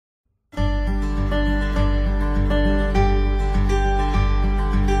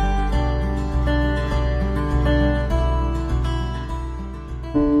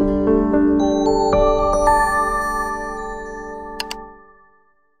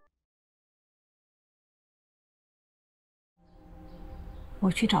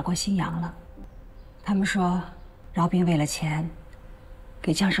我去找过新阳了，他们说饶斌为了钱，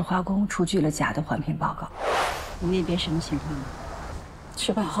给江氏化工出具了假的环评报告。你那边什么情况？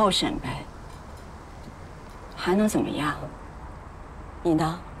吃饱候审呗，还能怎么样？你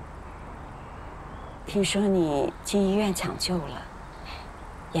呢？听说你进医院抢救了，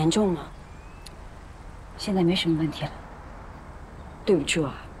严重吗？现在没什么问题了。对不住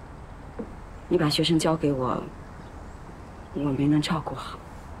啊，你把学生交给我，我没能照顾好。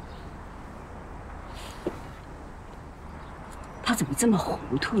他怎么这么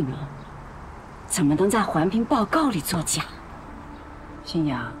糊涂呢？怎么能在环评报告里作假？新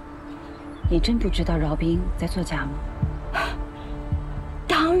阳，你真不知道饶斌在作假吗？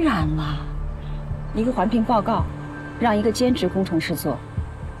当然了，一个环评报告，让一个兼职工程师做，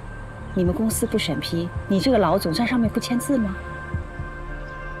你们公司不审批，你这个老总在上面不签字吗？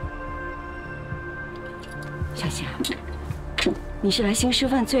小夏，你是来兴师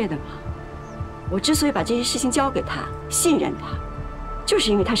问罪的吗？我之所以把这些事情交给他，信任他，就是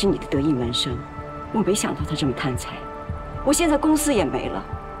因为他是你的得意门生。我没想到他这么贪财，我现在公司也没了，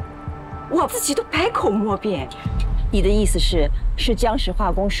我自己都百口莫辩。你的意思是江石化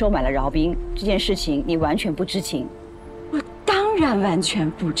工收买了饶斌这件事情，你完全不知情？我当然完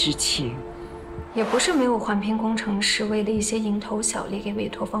全不知情。也不是没有环评工程师为了一些蝇头小利给委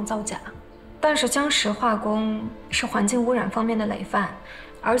托方造假，但是江石化工是环境污染方面的累犯，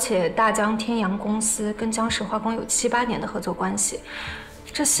而且大江天阳公司跟江石化工有7、8年的合作关系，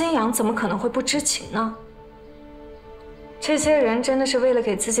这新阳怎么可能会不知情呢？这些人真的是为了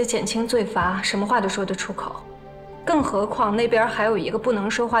给自己减轻罪罚，什么话都说得出口。更何况那边还有一个不能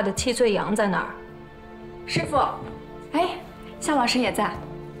说话的替罪羊在那儿。师傅，哎，夏老师也在。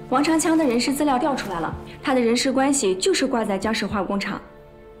王长枪的人事资料调出来了，他的人事关系就是挂在江石化工厂。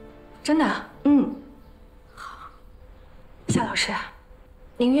真的？嗯。好，夏老师，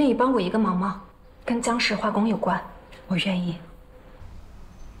您愿意帮我一个忙吗？跟江石化工有关。我愿意。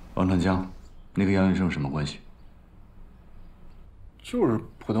王长江，你跟杨医生什么关系？就是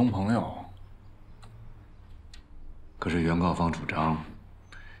普通朋友。可是原告方主张，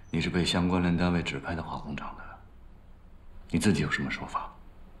你是被相关联单位指派的化工厂的，你自己有什么说法？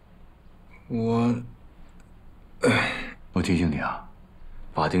我提醒你啊，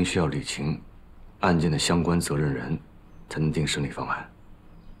法庭需要理清案件的相关责任人，才能定审理方案。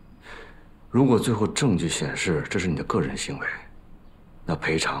如果最后证据显示这是你的个人行为，那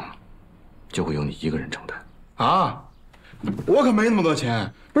赔偿就会由你一个人承担。啊，我可没那么多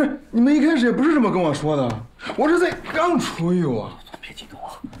钱。不是，你们一开始也不是这么跟我说的，我这才刚出狱啊。别激动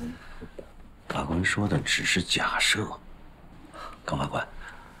啊，法官说的只是假设。耿法官，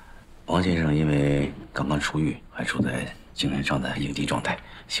王先生因为刚刚出狱，还处在精神上的应激状态，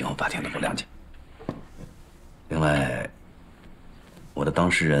希望法庭能够谅解。另外，我的当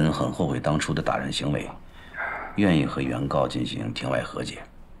事人很后悔当初的打人行为，愿意和原告进行庭外和解，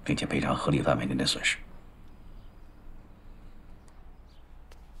并且赔偿合理范围内的损失。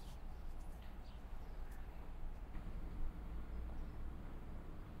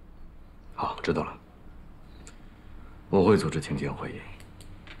好，知道了。我会组织庭检会议，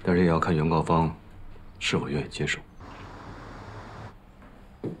但是也要看原告方是否愿意接受。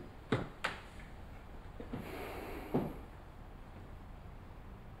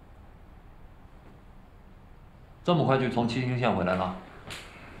这么快就从七星县回来了？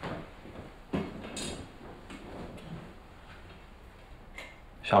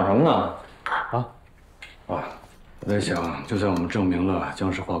想什么呢？我在想，就算我们证明了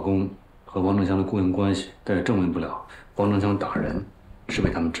江氏化工和王正强的雇佣关系，但也证明不了王正强打人是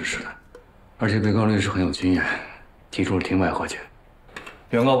被他们指使的。而且被告律师很有经验，提出了庭外和解。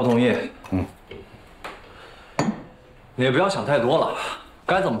原告不同意。你也不要想太多了，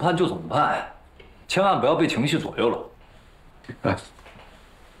该怎么判就怎么判，千万不要被情绪左右了。哎，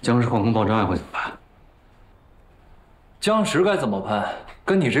江氏化工爆炸案会怎么办？江石该怎么判，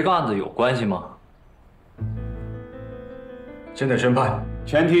跟你这个案子有关系吗？现在宣判，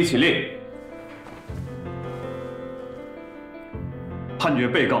全体起立。判决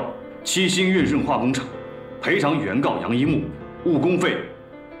被告七星运盛化工厂赔偿原告杨一木误工费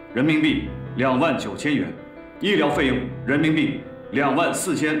人民币29000元，医疗费用人民币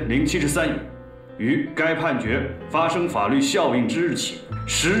24073元，于该判决发生法律效应之日起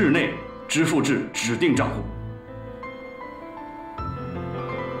10日内支付至指定账户。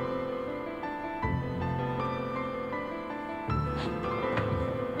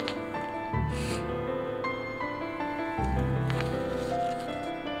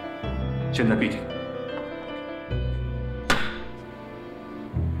现在闭庭。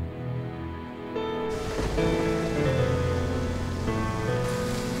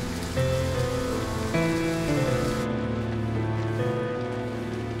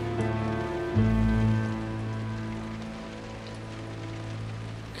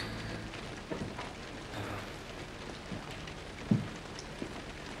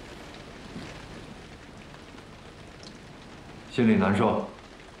心里难受。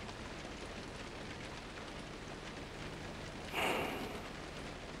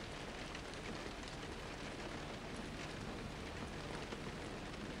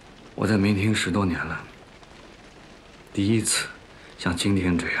我在民庭10多年了，第一次像今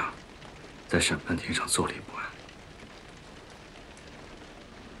天这样，在审判庭上坐立不安。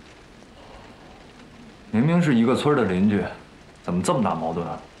明明是一个村的邻居，怎么这么大矛盾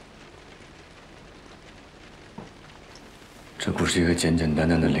啊？这不是一个简简单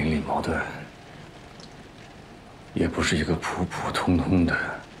单的邻里矛盾，也不是一个普普通通的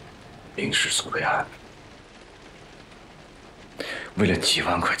民事诉讼案。为了几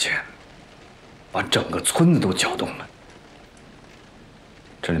万块钱，把整个村子都搅动了。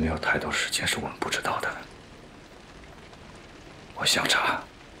这里面有太多事情是我们不知道的。我想查，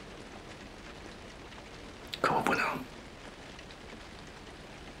可我不能。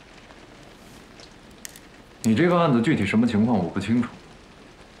你这个案子具体什么情况我不清楚，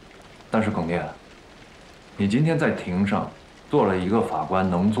但是耿念，你今天在庭上做了一个法官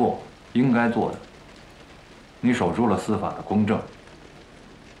能做、应该做的，你守住了司法的公正。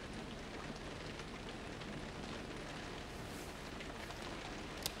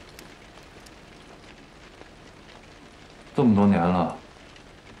这么多年了，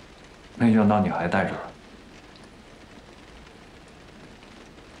没想到你还在这儿。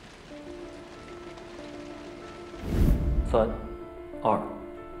3、2、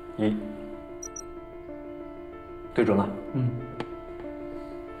1，对准了。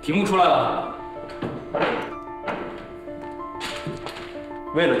题目出来了。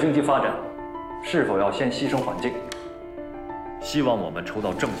为了经济发展，是否要先牺牲环境？希望我们抽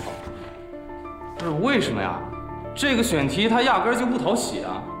到正方。不是为什么呀？这个选题它压根儿就不讨喜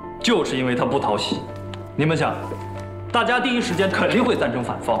啊！就是因为它不讨喜。你们想，大家第一时间肯定会赞成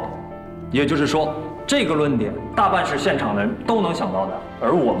反方，也就是说，这个论点大半是现场人都能想到的，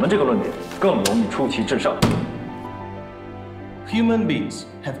而我们这个论点更容易出奇制胜。 Human beings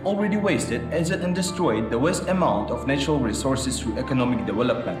have already wasted, as and destroyed the vast amount of natural resources through economic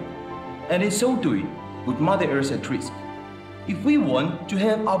development, and in so doing, put Mother Earth at risk. If we want to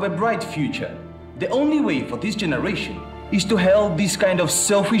have our bright future, the only way for this generation is to halt this kind of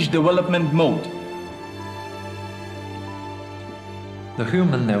selfish development mode. The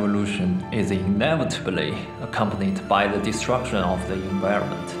human evolution is inevitably accompanied by the destruction of the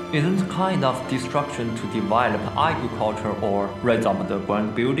environment. Isn't the kind of destruction to develop agriculture or raise up the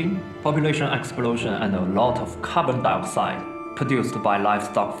brand building, population explosion and a lot of carbon dioxide produced by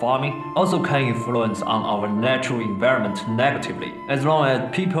livestock farming also can influence on our natural environment negatively. As long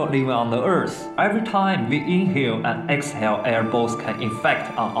as people living on the earth, every time we inhale and exhale air both can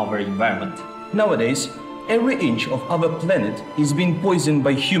affect on our environment. Nowadays, every inch of our planet is being poisoned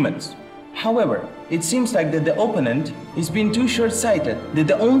by humans. However, it seems like that the opponent is being too short-sighted, that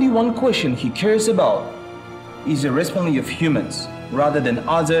the only one question he cares about is the respawning of humans rather than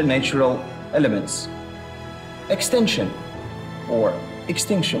other natural elements. Extension or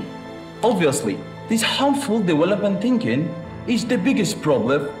extinction. Obviously, this harmful development thinking is the biggest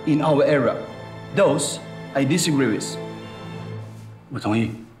problem in our era. Those I disagree with. 我同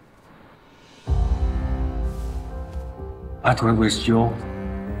意。I agree with you.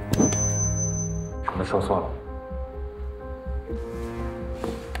 什么说错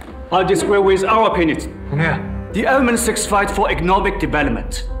了？ I disagree with our opinions. 同学， The element 6 fight for economic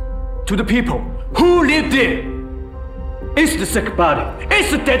development. To the people who live there. It's the sick body,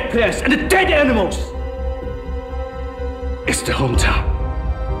 it's the dead plants and the dead animals. It's the hometown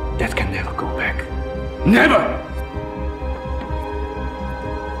that can never go back. Never!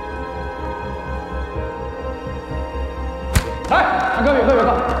 哎，大哥，远客，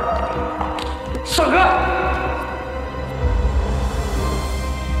闪开！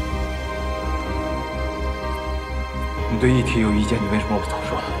你对议题有意见，你为什么不早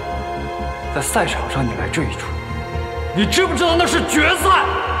说？在赛场上你来这一出，你知不知道那是决赛？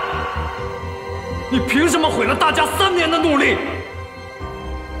你凭什么毁了大家3年的努力？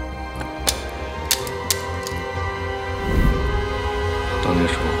当年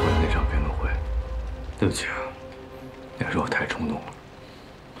是我毁了那场辩论会，对不起啊，那是我太冲动了。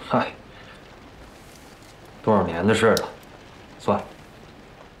嗨，多少年的事了，算了。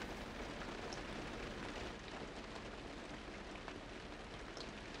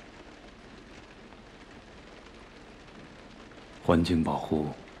环境保护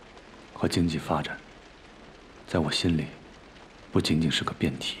和经济发展，在我心里，不仅仅是个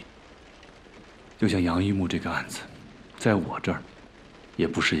辩题。就像杨一木这个案子，在我这儿，也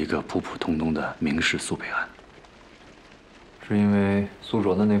不是一个普普通通的民事诉赔案。是因为苏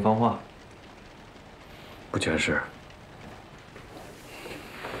卓的那番话？不全是。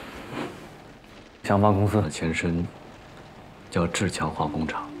强发公司的前身叫志强化工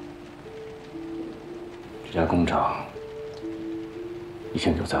厂。这家工厂以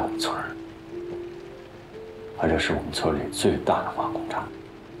前就在我们村儿，而且是我们村里最大的化工厂。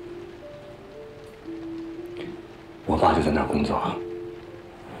我爸就在那儿工作。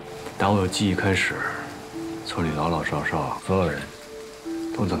打我有记忆开始，村里老老少少所有人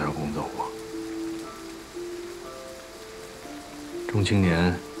都在那儿工作过。中青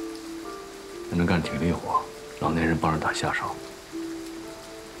年在那干体力活，老年人帮着打下手。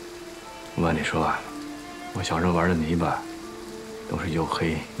不瞒你说啊，我小时候玩的泥巴都是又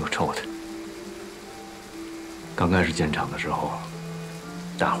黑又臭的。刚开始建厂的时候，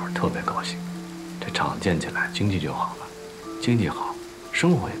大伙儿特别高兴，这厂建起来经济就好了，经济好，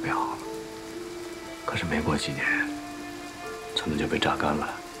生活也变好了。可是没过几年，村子就被榨干了。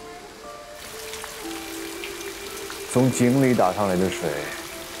从井里打上来的水，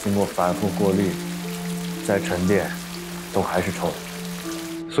经过反复过滤，再沉淀，都还是臭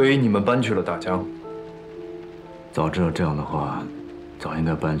的。所以你们搬去了大江。早知道这样的话，早应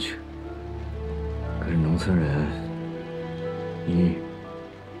该搬去。可是农村人，一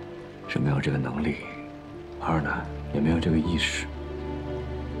是没有这个能力，二呢也没有这个意识，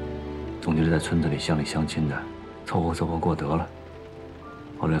总觉得在村子里乡里乡亲的，凑合凑合过得了。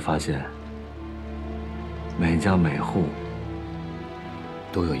后来发现，每家每户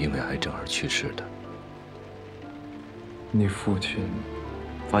都有因为癌症而去世的。你父亲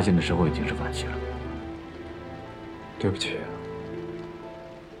发现的时候已经是晚期了。对不起，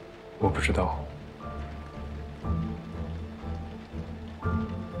我不知道。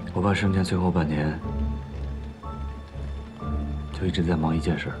我爸生前最后半年就一直在忙一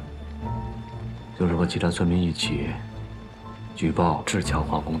件事，就是和其他村民一起举报志强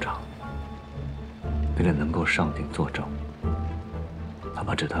化工厂。为了能够上庭作证，他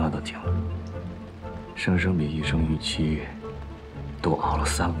把止疼药都停了，生生比医生预期多熬了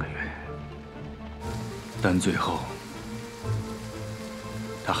3个月。但最后，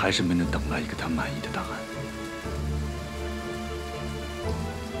他还是没能等来一个他满意的答案。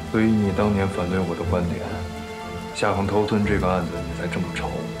所以你当年反对我的观点，下放头村这个案子你才这么愁，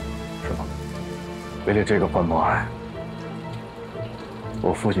是吗？为了这个换谋案，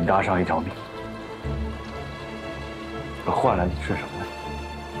我父亲搭上一条命。可换来的是什么呢？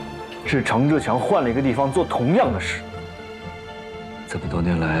是程志强换了一个地方做同样的事。这么多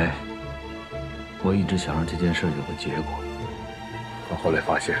年来，我一直想让这件事有个结果，可后来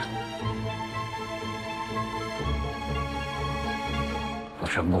发现，我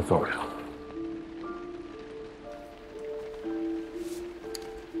什么都做不了。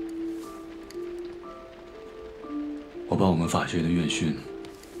我把我们法学的院训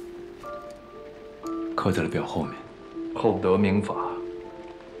刻在了表后面。厚德明法。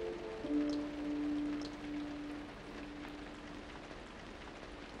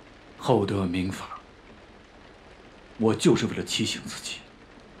厚德明法，我就是为了提醒自己。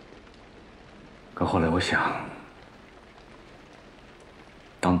可后来我想，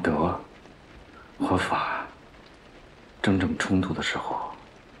当德和法真正冲突的时候，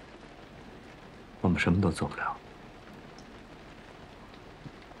我们什么都做不了。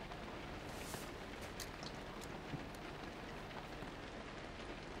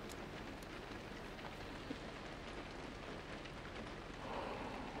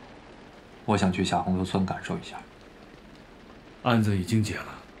我想去下红头村感受一下。案子已经结了，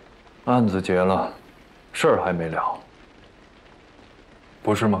案子结了，事儿还没了，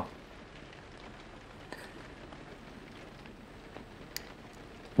不是吗？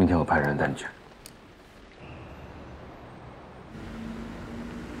明天我派人带你去。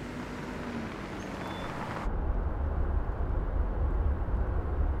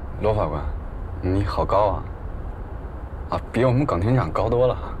罗法官，你好高啊！啊，比我们耿厅长高多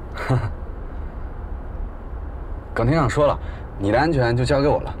了。耿厅长说了，你的安全就交给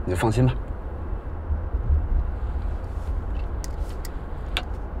我了，你就放心吧。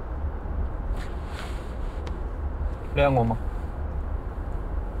练过吗？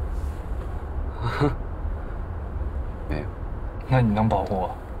没有。那你能保护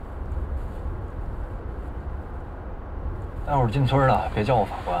我？待会儿进村了，别叫我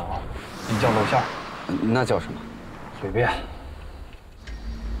法官啊，你叫露馅。那叫什么？随便。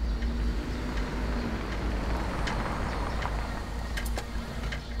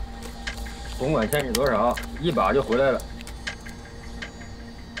甭管限制多少，一把就回来了。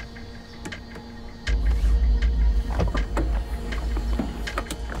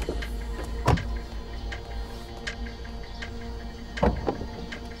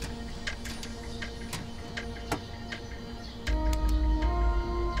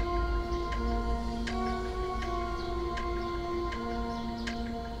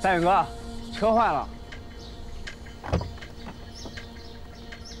大勇哥，车坏了。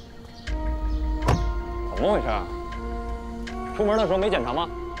怎么回事啊？出门的时候没检查吗？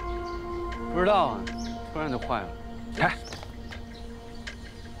不知道啊，突然就坏了。开。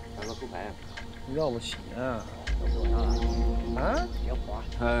大哥出牌呀？要不起啊？啊？别滑。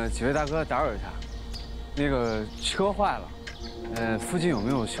几位大哥打扰一下，那个车坏了，附近有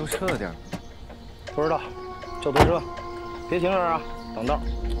没有修车的地儿？不知道，叫推车。别停这儿啊，等道。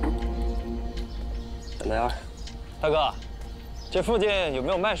等待2。大哥，这附近有没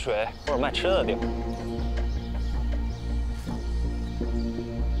有卖水或者卖吃的地方？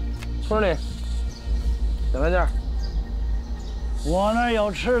村里，两件。我那儿有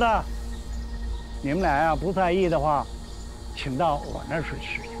吃的，你们俩要不在意的话，请到我那儿去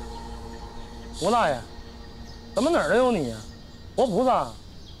吃去。吴大爷，怎么哪儿都有你呀？活菩萨。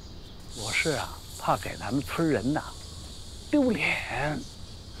我是啊，怕给咱们村人呐丢脸。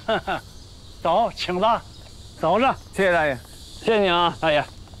哈哈，走，请吧，走着。谢谢大爷，谢谢你啊，大爷。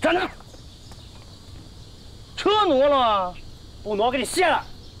站那儿。车挪了吗？不挪，给你卸了。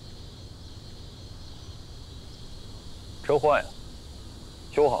车坏了，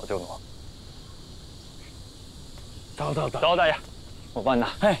修好就挪。走，大爷，我帮你拿。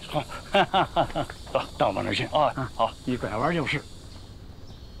哎，好，走，到我那儿去。啊，好，一拐弯就是。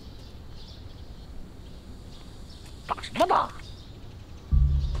打什么打？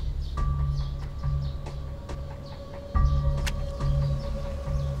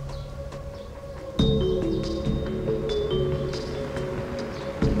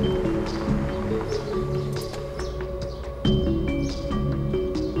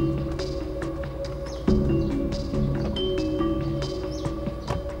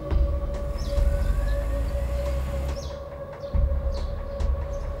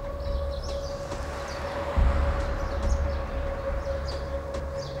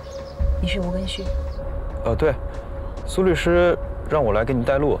你是吴根旭？对，苏律师让我来给你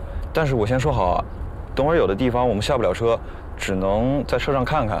带路，但是我先说好啊，等会儿有的地方我们下不了车，只能在车上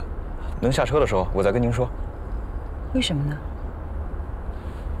看看，能下车的时候我再跟您说。为什么呢？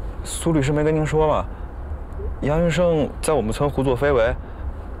苏律师没跟您说吗？杨云胜在我们村胡作非为，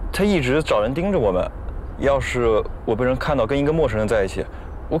他一直找人盯着我们，要是我被人看到跟一个陌生人在一起，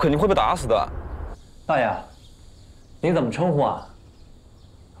我肯定会被打死的。大爷，您怎么称呼啊？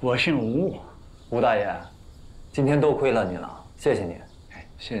我姓吴，吴大爷，今天多亏了您了，谢谢您。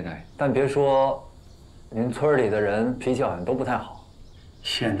谢谢大爷。但别说，您村里的人脾气好像都不太好。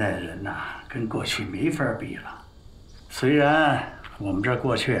现在的人呐，跟过去没法比了。虽然我们这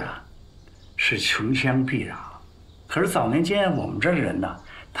过去啊是穷乡僻壤，可是早年间我们这人呐，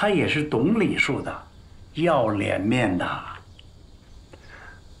他也是懂礼数的，要脸面的。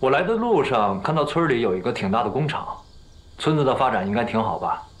我来的路上看到村里有一个挺大的工厂，村子的发展应该挺好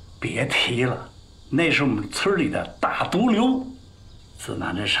吧？别提了，那是我们村里的大毒瘤。自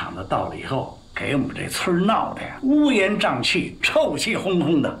打这厂子到了以后，给我们这村闹的呀，乌烟瘴气、臭气烘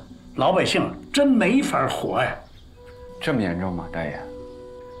烘的，老百姓真没法活呀。这么严重吗，大爷？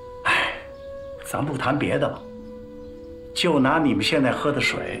哎，咱不谈别的了，就拿你们现在喝的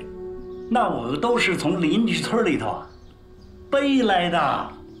水，那我都是从邻居村里头背来的。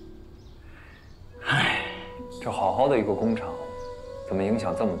哎，这好好的一个工厂，怎么影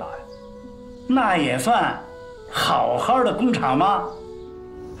响这么大呀？那也算好好的工厂吗？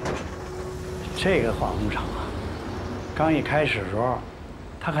这个化工厂啊，刚一开始的时候，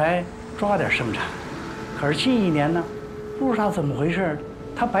他还抓点生产，可是近1年呢，不知道怎么回事，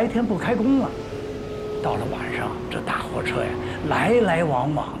他白天不开工了，到了晚上，这大货车呀来来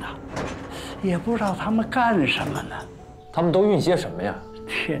往往的，也不知道他们干什么呢。他们都运些什么呀？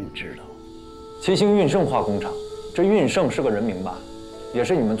天知道。七星运盛化工厂，这运盛是个人名吧？也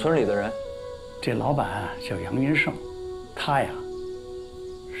是你们村里的人？这老板叫杨云胜，他呀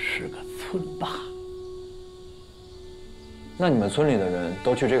是个村霸。那你们村里的人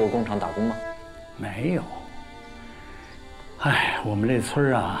都去这个工厂打工吗？没有。哎，我们这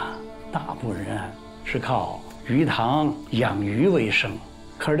村啊，大部分人是靠鱼塘养鱼为生。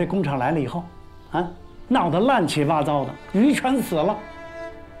可是这工厂来了以后，啊，闹得乱七八糟的，鱼全死了。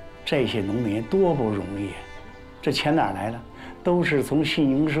这些农民多不容易，这钱哪来的？都是从信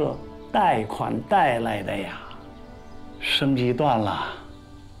用社贷款贷来的呀。生计断了，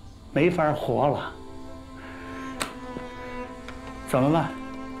没法活了，怎么办？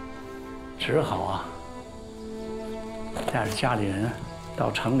只好啊，带着家里人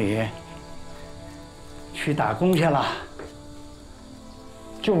到城里去打工去了。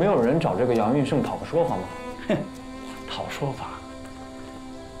就没有人找这个杨运胜讨个说法吗？哼，讨说法？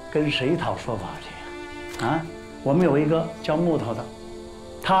跟谁讨说法去？啊，我们有一个叫木头的，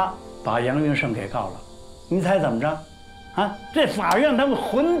他他把杨云胜给告了，你猜怎么着？啊，这法院他们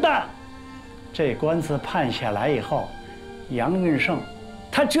混蛋！这官司判下来以后，杨云胜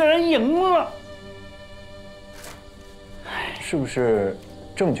他居然赢了。是不是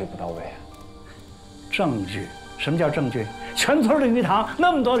证据不到位啊？证据？什么叫证据？全村的鱼塘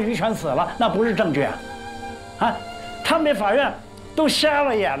那么多的鱼全死了，那不是证据啊！啊，他们这法院都瞎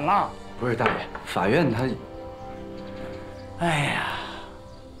了眼了。不是大爷，法院他……哎呀，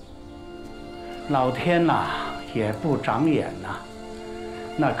老天呐也不长眼呐！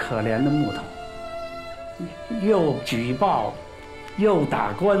那可怜的木头，又举报，又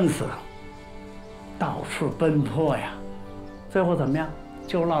打官司，到处奔波呀。最后怎么样？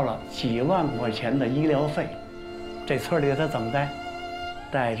就落了几万块钱的医疗费。这村里他怎么待？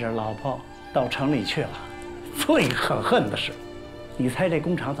带着老婆到城里去了。最可恨的是，你猜这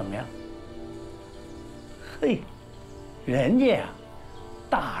工厂怎么样？嘿，人家呀，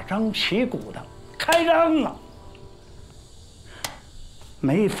大张旗鼓的开张了，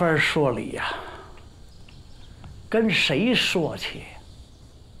没法说理呀。跟谁说去？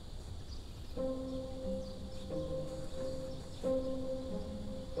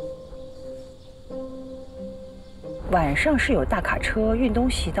晚上是有大卡车运东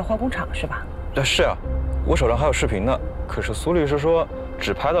西到化工厂是吧？是啊，我手上还有视频呢。可是苏律师说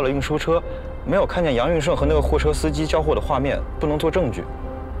只拍到了运输车，没有看见杨运胜和那个货车司机交货的画面，不能做证据。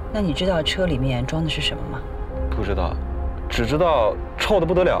那你知道车里面装的是什么吗？不知道，只知道臭得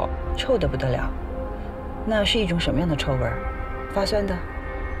不得了。臭得不得了？那是一种什么样的臭味儿？发酸的？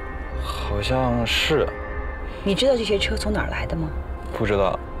好像是。你知道这些车从哪儿来的吗？不知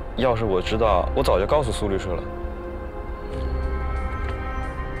道。要是我知道，我早就告诉苏律师了。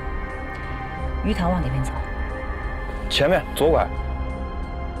鱼塘往哪边走？前面左拐。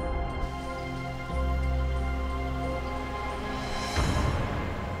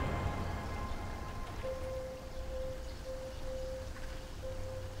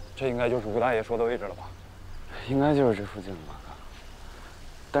这应该就是吴大爷说的位置了吧？应该就是这附近了吧，哥。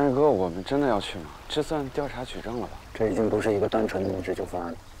但是哥，我们真的要去吗？这算调查取证了吧？这已经不是一个单纯的民事纠纷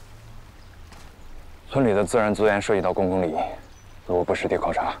案了。村里的自然资源涉及到公共利益，如果不实地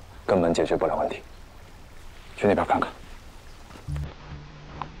考察，根本解决不了问题。去那边看看。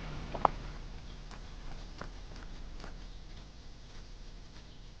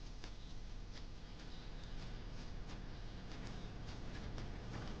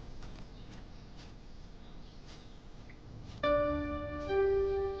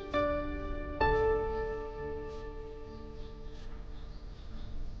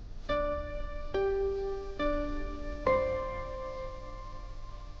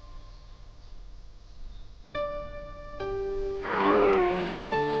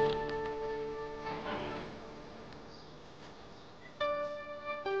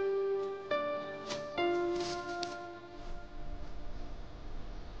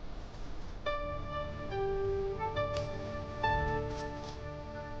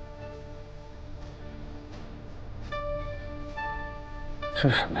这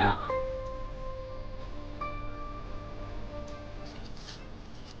是什么呀？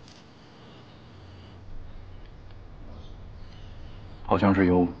好像是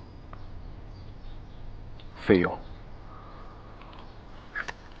油，废油。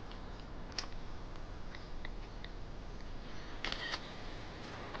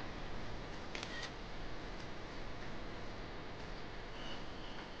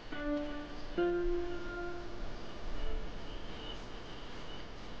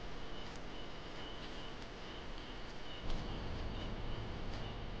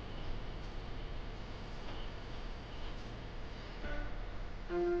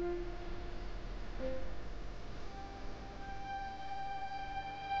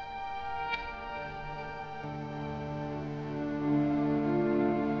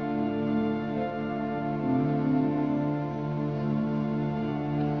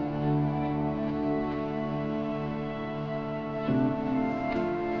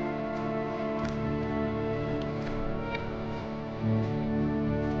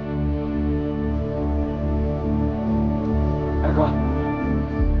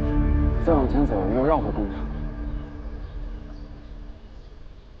再往前走又绕回工厂，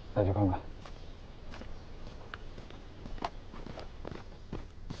再去看看。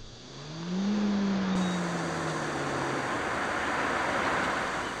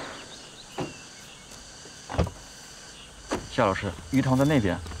夏老师，鱼塘在那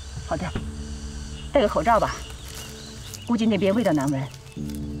边。好的，戴个口罩吧，估计那边味道难闻。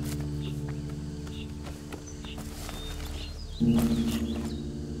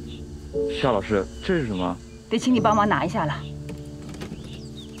夏老师，这是什么？得请你帮忙拿一下了。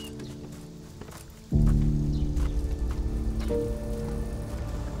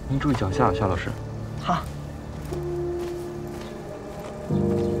您注意脚下，夏老师。好。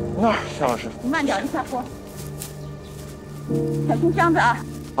那儿，夏老师。你慢点，一下坡。小心箱子啊！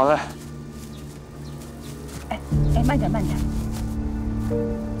好嘞。哎，慢点，慢点。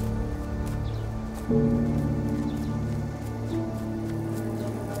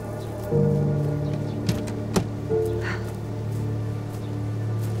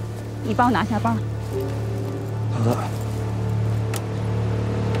你帮我拿下包。好的。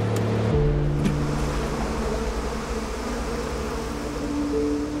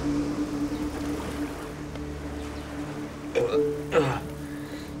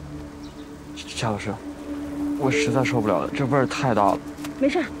夏老师，我实在受不了了，这味儿太大了。没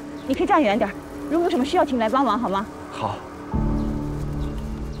事，你可以站远点。如果有什么需要，请来帮忙好吗？好。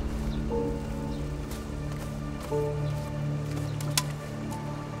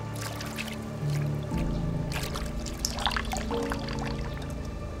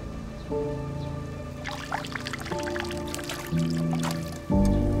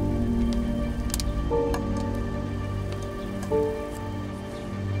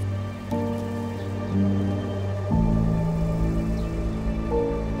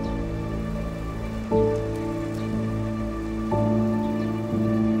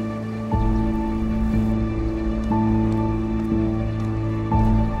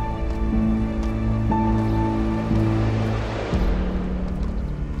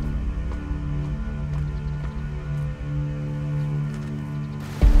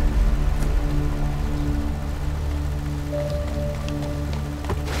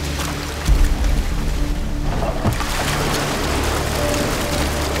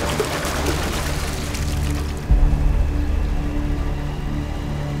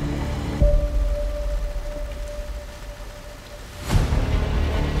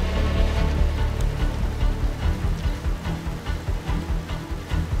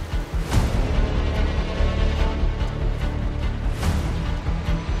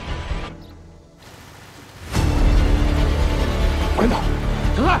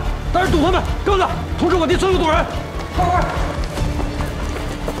堵他们！跟着，通知我地村有堵人！快快！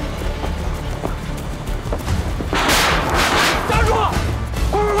站住！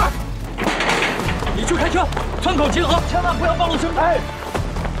快快快！你去开车，村口集合，千万不要暴露身份！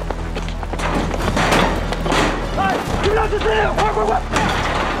哎，你俩去司令，快快快！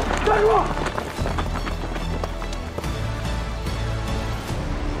站住！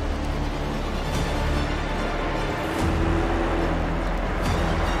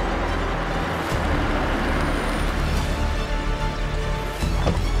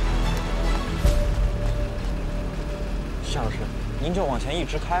夏老师，您就往前一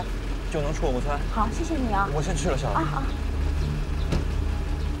直开，就能出我们村。好，谢谢你啊。我先去了，夏老师。啊。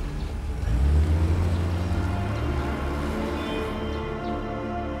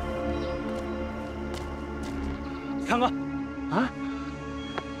强哥，啊，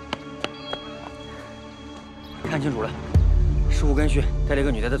看清楚了，师傅跟旭带了一个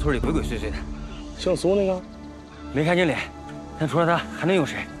女的在村里鬼鬼祟祟的。姓苏那个？没看见脸，但除了他还能有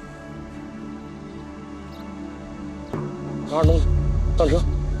谁？拿着东西，上车，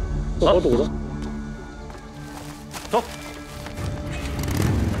路口堵着。走，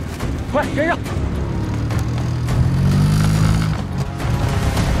快跟上！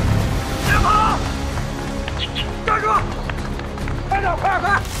别跑！站住！快点，快点，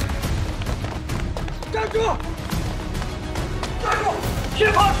快！站住！站住！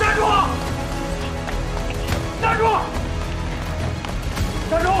别跑！站住！站住！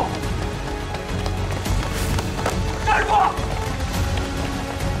站住！站住！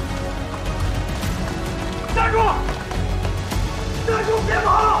站住！站住！别跑！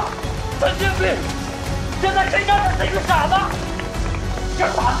神经病！现在谁干的是一个傻子？干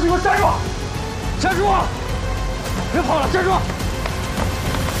啥？你给我站住！站住！别跑了！站住！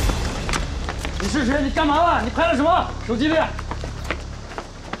你是谁？你干嘛了？你拍了什么？手机里。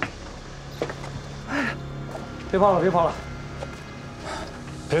别跑了！别跑了！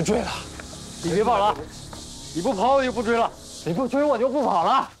别追了！你别跑了！你不跑我就不追了，你不追我就不跑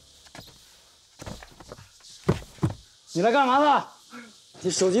了。你来干嘛的？你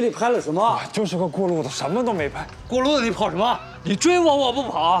手机里拍了什么？我就是个过路的，什么都没拍。过路的你跑什么？你追我我不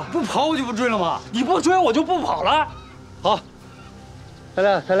跑，不跑我就不追了吗？你不追我就不跑了。好，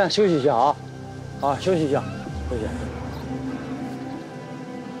咱俩休息一下啊，啊，休息一下，休息。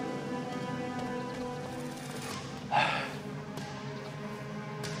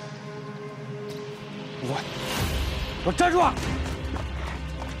我站住！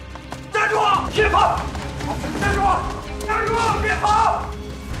站住！别跑！站住！站住！别跑！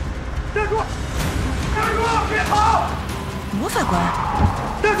站住！站住！别跑！罗法官，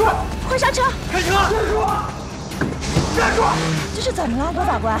站站住！快刹车！开车！站住！站住！这是怎么了，罗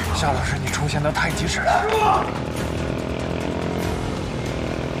法官？夏老师，你出现的太及时了。站住！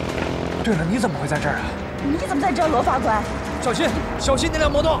对了，你怎么会在这儿啊？你怎么在这儿，罗法官？小心，小心那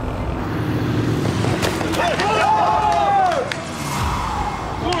辆摩托！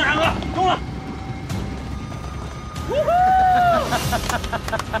中了，冉哥，中了！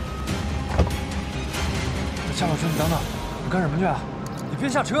夏老师，你等等，你干什么去啊？你别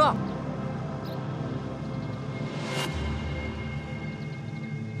下车！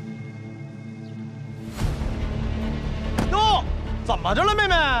哟，怎么着了，妹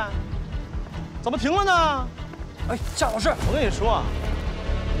妹？怎么停了呢？哎，夏老师，我跟你说啊，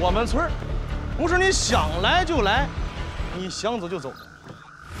我们村儿不是你想来就来，你想走就走。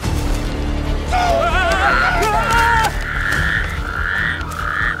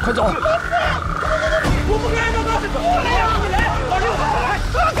快走！我不来，大哥，过来呀！你来，老六，来！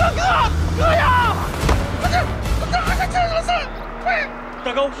哥呀！快点，这事，快！大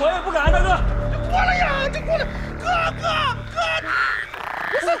哥，我也不敢，大哥，你过来呀！你过来，哥！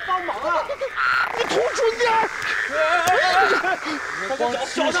不是帮忙啊！你突出点！你光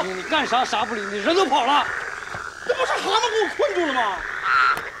提醒你干啥啥不理，你人都跑了，这不是蛤蟆给我困住了吗？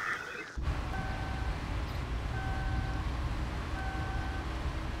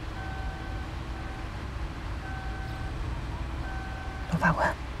罗法官，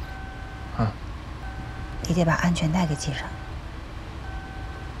啊，你得把安全带给系上。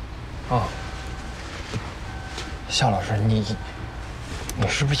哦，夏老师，你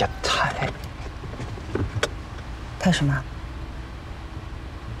是不是也太什么？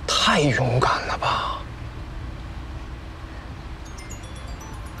太勇敢了吧？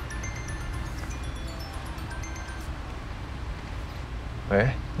喂，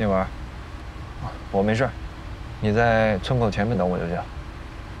宁文，我没事，你在村口前面等我就行。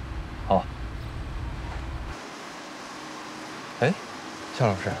好。哎，夏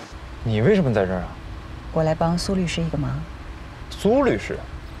老师，你为什么在这儿啊？我来帮苏律师一个忙。苏律师，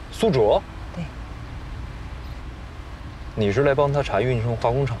苏卓。对。你是来帮他查运胜化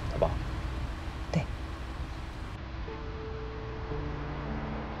工厂的吧？对。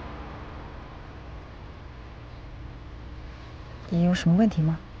你有什么问题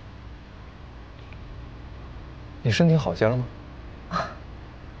吗？你身体好些了吗？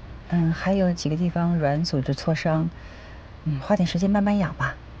还有几个地方软组织挫伤，花点时间慢慢养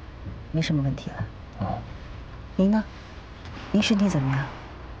吧，没什么问题了。哦。您呢？您身体怎么样？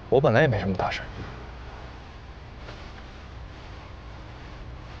我本来也没什么大事。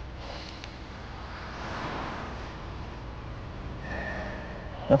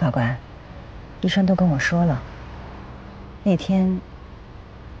罗法官，医生都跟我说了，那天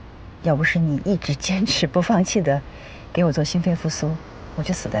要不是你一直坚持不放弃的给我做心肺复苏，我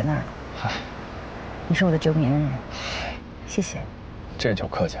就死在那儿了。嗨，你是我的救命恩人，谢谢。这就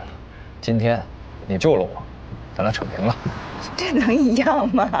客气了。今天你救了我，咱俩扯平了。这能一样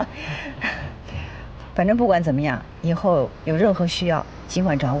吗？反正不管怎么样，以后有任何需要尽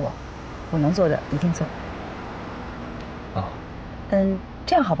管找我，我能做的一定做。啊。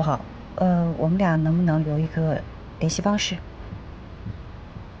这样好不好？我们俩能不能留一个联系方式？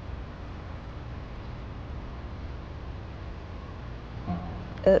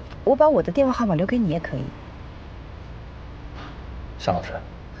我把我的电话号码留给你也可以。夏老师，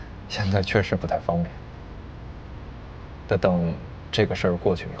现在确实不太方便，得等这个事儿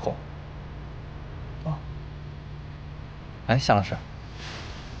过去以后。哦。哎，夏老师，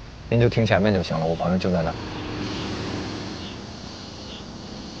您就听前面就行了，我朋友就在那儿。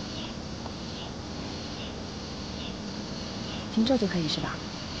停这就可以是吧？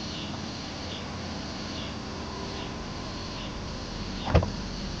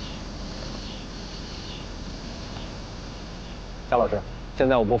夏老师，现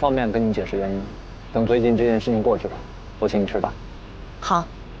在我不方便跟你解释原因，等最近这件事情过去了，我请你吃饭。好，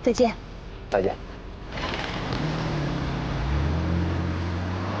再见。再见。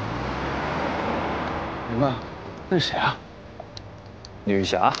明白？那是谁啊？女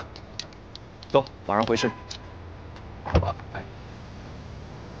侠。走，马上回市。哎。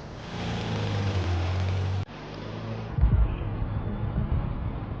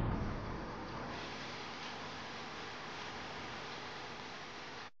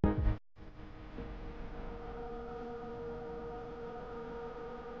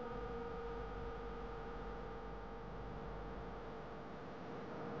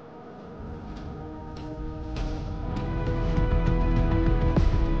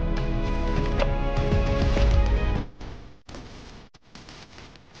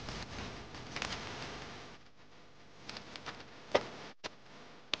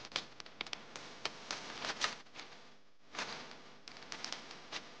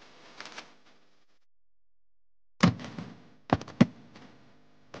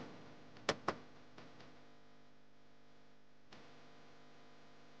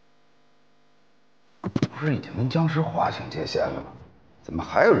不是已经跟僵尸划清界限了吗？怎么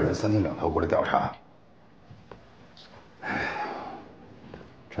还有人三天两头过来调查？哎，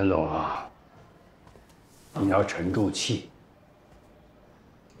陈总啊，你要沉住气。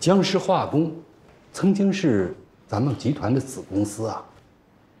僵尸化工曾经是咱们集团的子公司啊，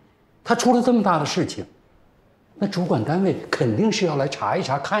他出了这么大的事情，那主管单位肯定是要来查一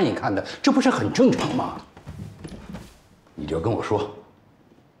查、看一看的，这不是很正常吗？你就跟我说，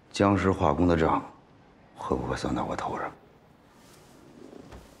僵尸化工的账会不会算到我头上？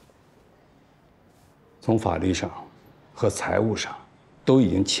从法律上和财务上都已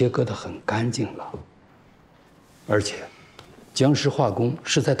经切割得很干净了，而且僵尸化工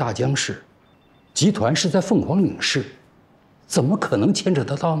是在大江市，集团是在凤凰岭市，怎么可能牵扯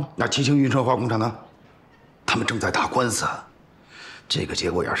得到呢？那七星云车化工厂呢？他们正在打官司，这个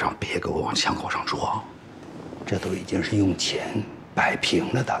节骨眼上别给我往枪口上撞，这都已经是用钱摆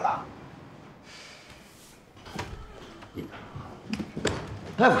平了的了。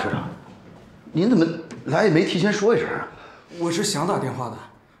赖副市长，您怎么来也没提前说一声啊？我是想打电话的，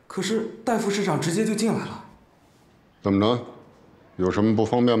可是戴副市长直接就进来了。怎么着？有什么不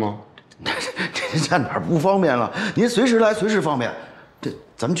方便吗？这哪儿不方便了？您随时来，随时方便。这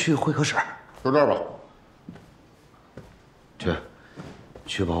咱们去会客室。就这儿吧。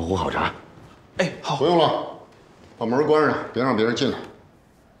去保护好闸。哎，好。不用了，把门关上，别让别人进来。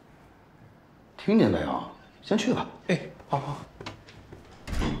听见没有？先去吧。哎，好。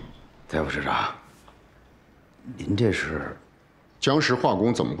戴副市长，您这是僵尸化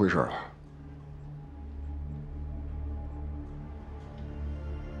工怎么回事啊？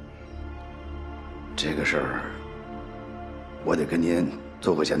这个事儿，我得跟您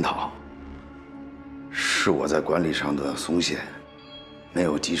做个检讨。是我在管理上的松懈，没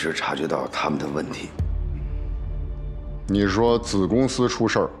有及时察觉到他们的问题。你说子公司出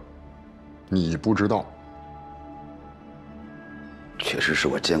事儿，你不知道？确实是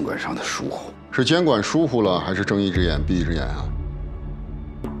我监管上的疏忽。是监管疏忽了，还是睁一只眼闭一只眼啊？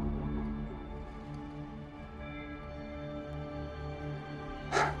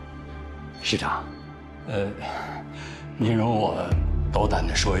市长，您容我斗胆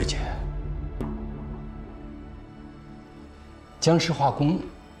地说一句，僵尸化工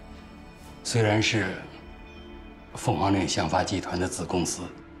虽然是凤凰岭香发集团的子公司，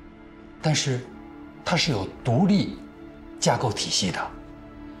但是它是有独立架构体系的，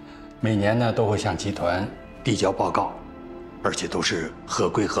每年呢都会向集团递交报告，而且都是合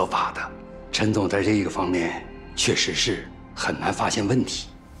规合法的。陈总在这一个方面确实是很难发现问题。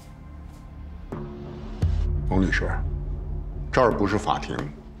冯律师，这儿不是法庭，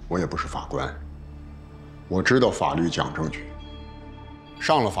我也不是法官。我知道法律讲证据，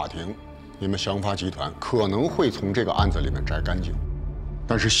上了法庭，你们祥发集团可能会从这个案子里面摘干净，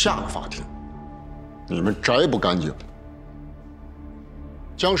但是下了法庭，你们摘不干净。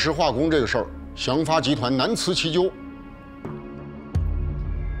僵尸化工这个事儿，祥发集团难辞其咎。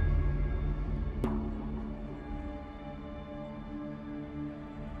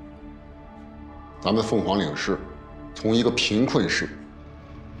咱们凤凰岭市从一个贫困市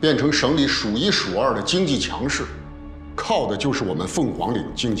变成省里数一数二的经济强市，靠的就是我们凤凰岭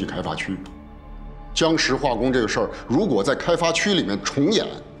经济开发区。僵尸化工这个事儿，如果在开发区里面重演，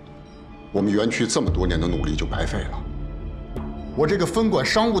我们园区这么多年的努力就白费了。我这个分管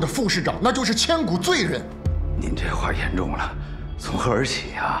商务的副市长，那就是千古罪人。您这话严重了，从何而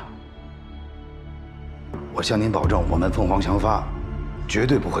起呀？我向您保证，我们凤凰祥发绝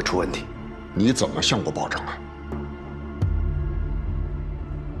对不会出问题。你怎么向我保证啊？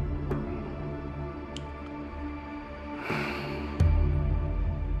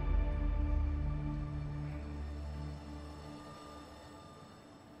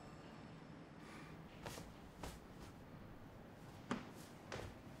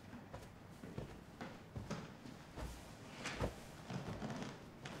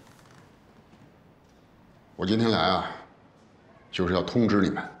我今天来啊，就是要通知你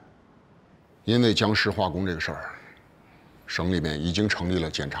们。因为僵尸化工这个事儿，省里面已经成立了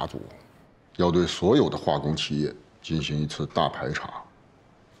检查组，要对所有的化工企业进行一次大排查。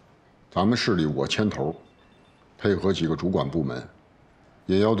咱们市里我牵头，配合几个主管部门，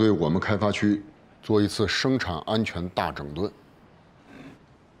也要对我们开发区做一次生产安全大整顿。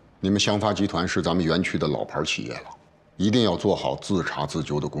你们祥发集团是咱们园区的老牌企业了，一定要做好自查自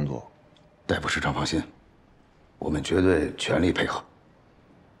纠的工作。戴副市长放心，我们绝对全力配合。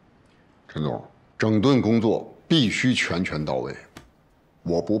陈总，整顿工作必须全权到位。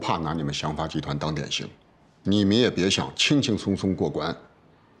我不怕拿你们祥发集团当典型，你们也别想轻轻松松过关。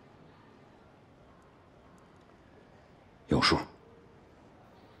有数。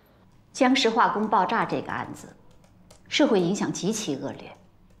江石化工爆炸这个案子，社会影响极其恶劣。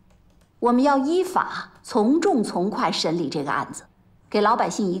我们要依法从重从快审理这个案子，给老百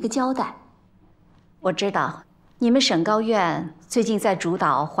姓一个交代。我知道你们省高院最近在主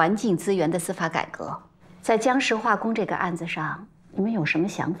导环境资源的司法改革，在江石化工这个案子上，你们有什么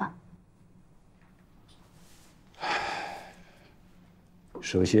想法？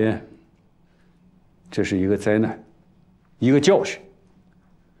首先，这是一个灾难，一个教训，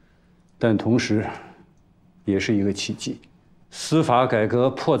但同时，也是一个契机。司法改革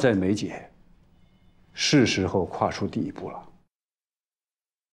迫在眉睫，是时候跨出第一步了。